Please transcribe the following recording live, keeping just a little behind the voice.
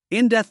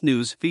In-depth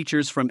news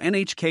features from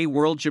NHK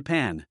World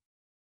Japan.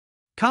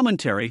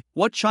 Commentary: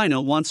 What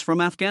China Wants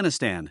from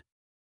Afghanistan.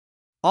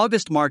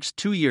 August marks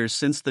 2 years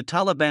since the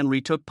Taliban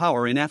retook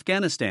power in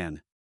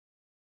Afghanistan.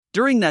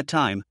 During that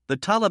time, the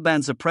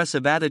Taliban's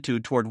oppressive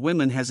attitude toward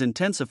women has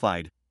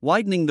intensified,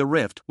 widening the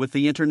rift with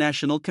the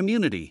international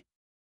community.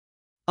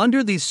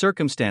 Under these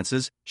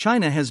circumstances,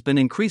 China has been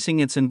increasing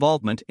its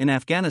involvement in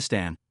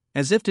Afghanistan,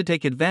 as if to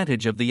take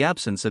advantage of the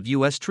absence of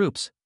U.S.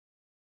 troops.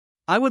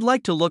 I would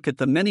like to look at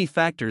the many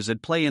factors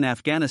at play in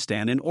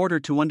Afghanistan in order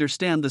to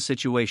understand the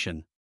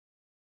situation.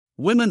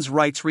 Women's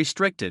rights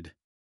restricted.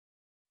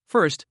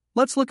 First,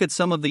 let's look at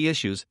some of the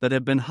issues that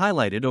have been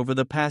highlighted over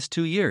the past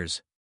 2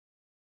 years.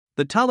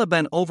 The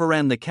Taliban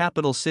overran the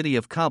capital city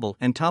of Kabul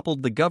and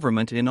toppled the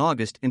government in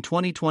August in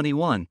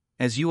 2021,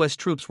 as U.S.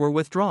 troops were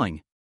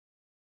withdrawing.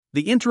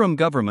 The interim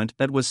government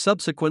that was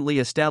subsequently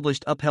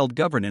established upheld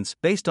governance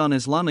based on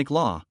Islamic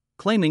law,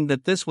 claiming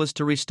that this was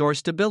to restore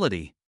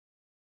stability.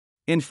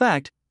 In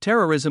fact,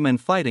 terrorism and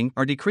fighting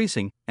are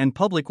decreasing, and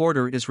public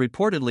order is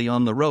reportedly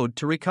on the road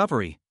to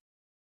recovery.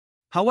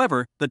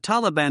 However, the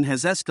Taliban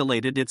has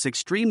escalated its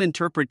extreme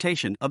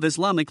interpretation of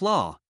Islamic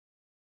law.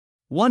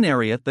 One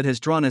area that has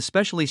drawn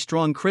especially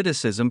strong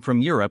criticism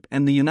from Europe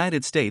and the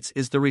United States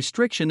is the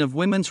restriction of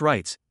women's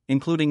rights,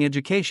 including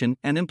education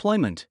and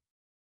employment.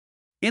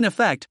 In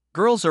effect,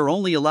 girls are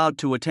only allowed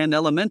to attend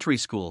elementary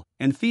school,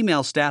 and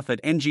female staff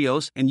at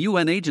NGOs and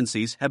UN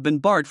agencies have been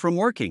barred from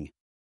working.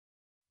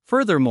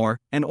 Furthermore,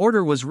 an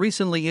order was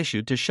recently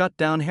issued to shut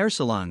down hair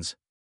salons.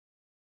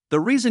 The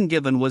reason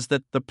given was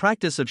that the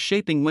practice of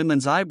shaping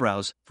women's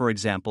eyebrows, for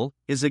example,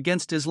 is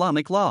against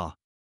Islamic law.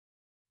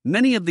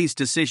 Many of these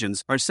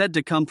decisions are said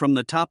to come from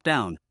the top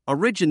down,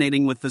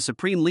 originating with the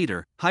supreme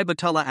leader,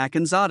 Hibatullah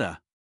Akhundzada.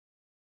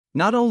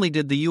 Not only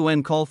did the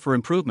UN call for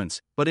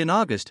improvements, but in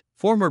August,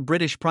 former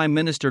British Prime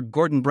Minister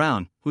Gordon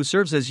Brown, who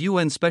serves as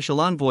UN Special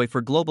Envoy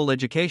for Global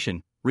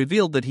Education,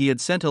 revealed that he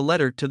had sent a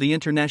letter to the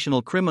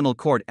International Criminal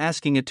Court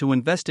asking it to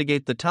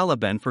investigate the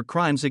Taliban for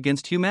crimes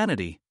against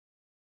humanity.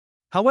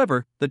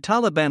 However, the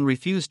Taliban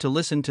refused to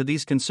listen to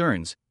these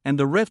concerns, and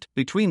the rift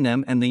between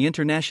them and the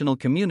international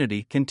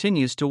community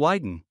continues to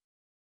widen.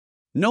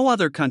 No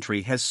other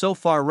country has so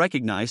far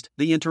recognized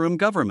the interim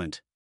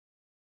government.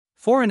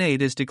 Foreign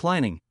aid is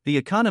declining, the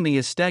economy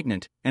is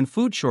stagnant, and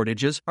food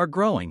shortages are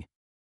growing.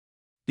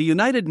 The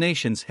United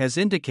Nations has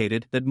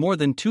indicated that more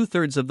than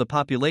 2/3 of the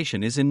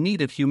population is in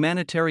need of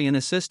humanitarian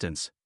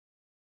assistance.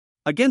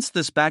 Against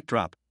this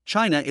backdrop,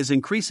 China is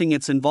increasing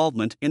its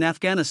involvement in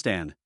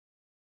Afghanistan.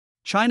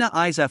 China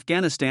eyes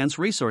Afghanistan's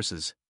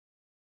resources.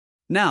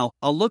 Now,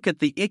 a look at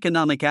the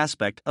economic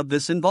aspect of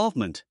this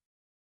involvement.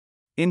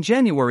 In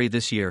January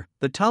this year,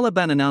 the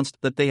Taliban announced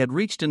that they had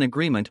reached an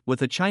agreement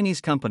with a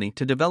Chinese company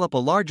to develop a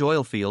large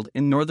oil field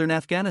in northern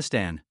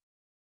Afghanistan.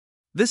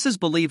 This is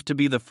believed to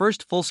be the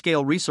first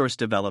full-scale resource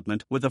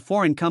development with a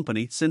foreign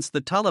company since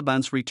the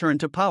Taliban's return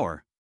to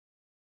power.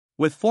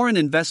 With foreign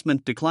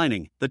investment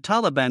declining, the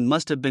Taliban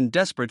must have been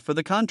desperate for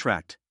the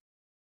contract.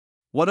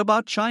 What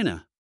about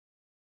China?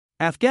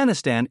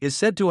 Afghanistan is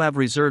said to have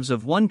reserves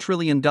of $1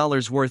 trillion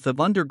worth of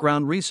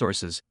underground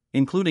resources,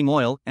 including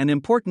oil and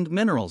important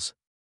minerals.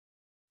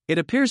 It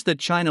appears that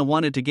China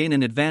wanted to gain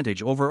an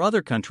advantage over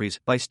other countries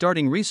by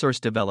starting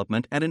resource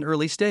development at an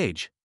early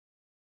stage.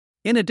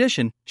 In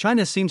addition,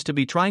 China seems to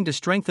be trying to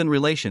strengthen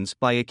relations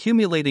by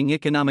accumulating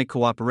economic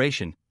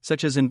cooperation,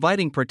 such as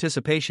inviting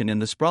participation in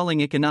the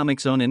sprawling economic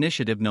zone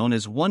initiative known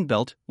as One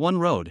Belt, One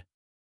Road.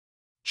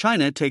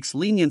 China takes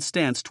lenient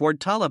stance toward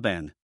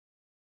Taliban.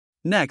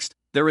 Next,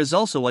 there is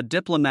also a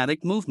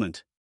diplomatic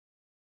movement.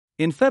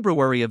 In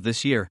February of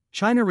this year,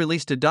 China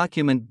released a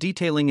document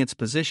detailing its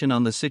position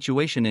on the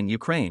situation in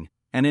Ukraine,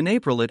 and in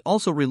April it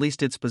also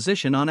released its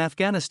position on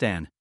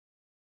Afghanistan.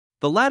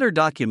 The latter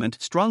document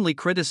strongly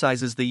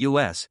criticizes the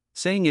U.S.,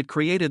 saying it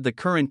created the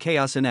current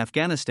chaos in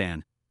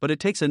Afghanistan, but it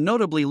takes a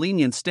notably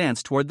lenient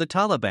stance toward the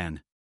Taliban.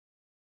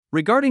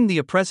 Regarding the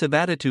oppressive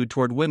attitude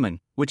toward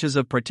women, which is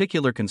of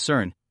particular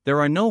concern,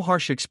 there are no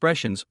harsh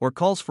expressions or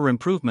calls for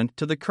improvement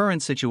to the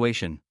current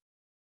situation.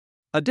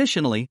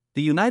 Additionally,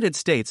 the United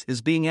States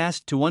is being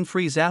asked to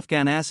unfreeze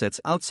Afghan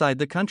assets outside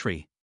the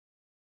country.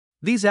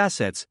 These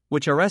assets,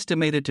 which are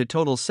estimated to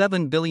total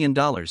 $7 billion,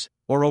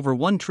 or over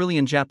 1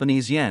 trillion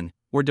Japanese yen,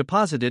 were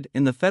deposited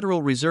in the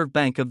Federal Reserve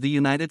Bank of the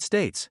United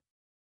States.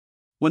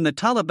 When the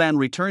Taliban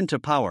returned to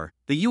power,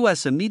 the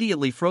U.S.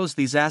 immediately froze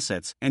these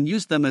assets and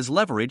used them as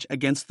leverage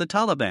against the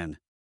Taliban.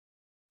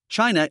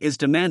 China is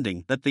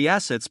demanding that the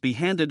assets be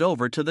handed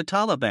over to the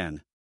Taliban.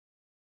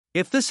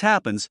 If this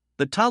happens,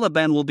 the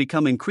Taliban will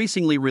become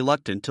increasingly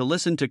reluctant to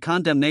listen to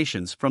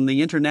condemnations from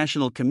the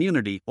international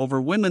community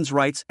over women's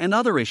rights and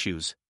other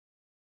issues.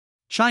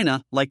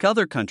 China, like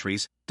other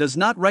countries, does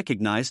not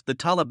recognize the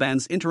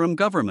Taliban's interim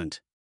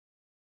government.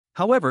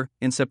 However,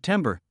 in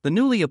September, the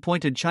newly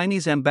appointed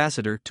Chinese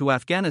ambassador to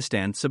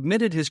Afghanistan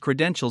submitted his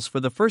credentials for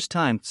the first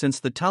time since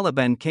the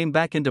Taliban came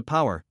back into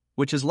power,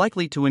 which is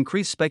likely to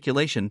increase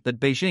speculation that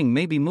Beijing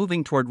may be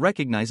moving toward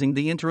recognizing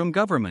the interim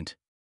government.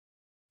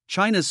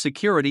 China's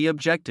security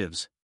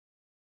objectives.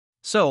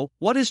 So,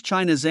 what is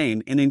China's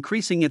aim in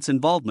increasing its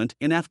involvement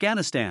in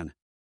Afghanistan?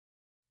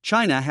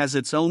 China has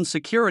its own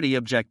security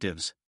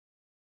objectives.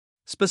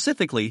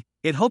 Specifically,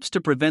 it hopes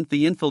to prevent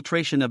the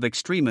infiltration of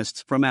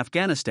extremists from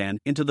Afghanistan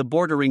into the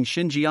bordering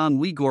Xinjiang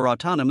Uyghur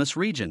Autonomous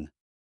Region.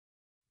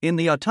 In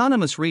the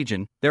autonomous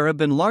region, there have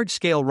been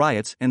large-scale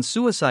riots and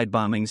suicide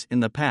bombings in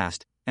the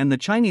past, and the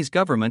Chinese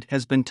government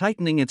has been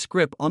tightening its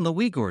grip on the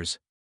Uyghurs.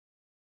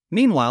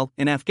 Meanwhile,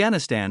 in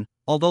Afghanistan,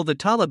 although the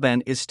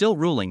Taliban is still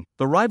ruling,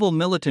 the rival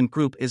militant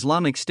group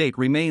Islamic State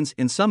remains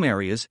in some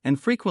areas and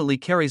frequently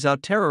carries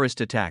out terrorist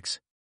attacks.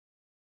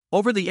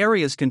 Over the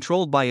areas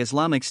controlled by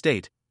Islamic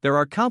State, there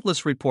are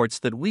countless reports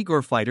that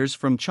Uyghur fighters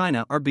from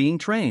China are being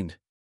trained.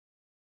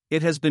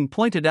 It has been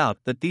pointed out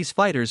that these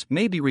fighters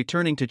may be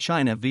returning to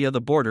China via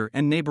the border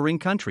and neighboring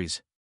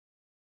countries.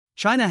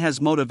 China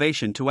has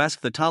motivation to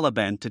ask the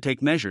Taliban to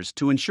take measures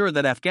to ensure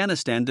that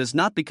Afghanistan does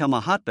not become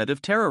a hotbed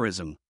of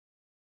terrorism.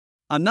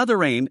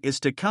 Another aim is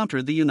to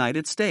counter the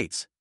United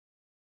States.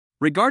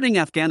 Regarding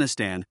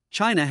Afghanistan,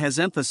 China has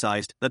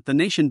emphasized that the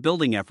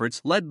nation-building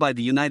efforts led by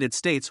the United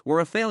States were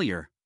a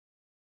failure.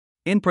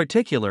 In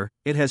particular,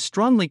 it has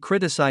strongly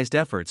criticized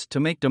efforts to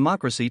make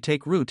democracy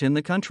take root in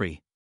the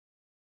country.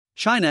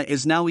 China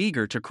is now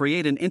eager to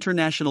create an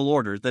international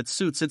order that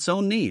suits its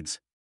own needs.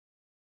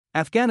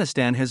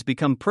 Afghanistan has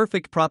become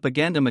perfect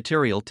propaganda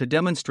material to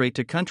demonstrate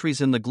to countries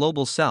in the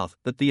global south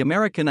that the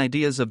American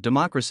ideas of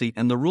democracy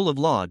and the rule of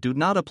law do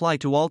not apply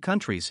to all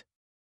countries.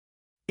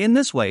 In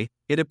this way,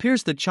 it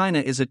appears that China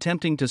is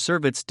attempting to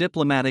serve its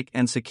diplomatic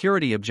and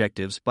security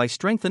objectives by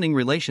strengthening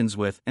relations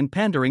with and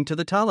pandering to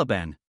the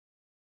Taliban.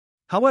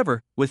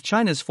 However, with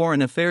China's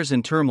foreign affairs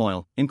in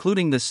turmoil,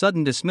 including the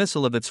sudden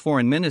dismissal of its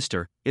foreign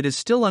minister, it is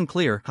still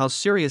unclear how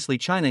seriously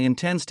China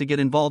intends to get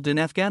involved in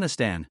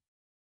Afghanistan.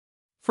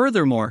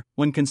 Furthermore,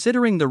 when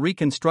considering the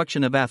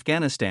reconstruction of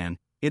Afghanistan,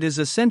 it is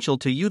essential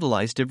to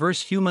utilize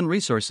diverse human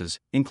resources,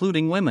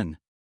 including women.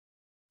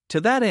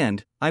 To that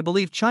end, I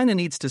believe China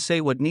needs to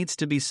say what needs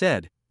to be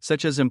said,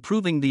 such as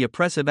improving the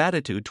oppressive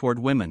attitude toward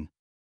women.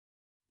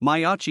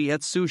 Mayachi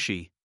et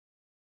Sushi.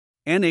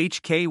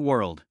 NHK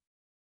World.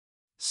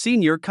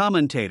 Senior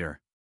Commentator.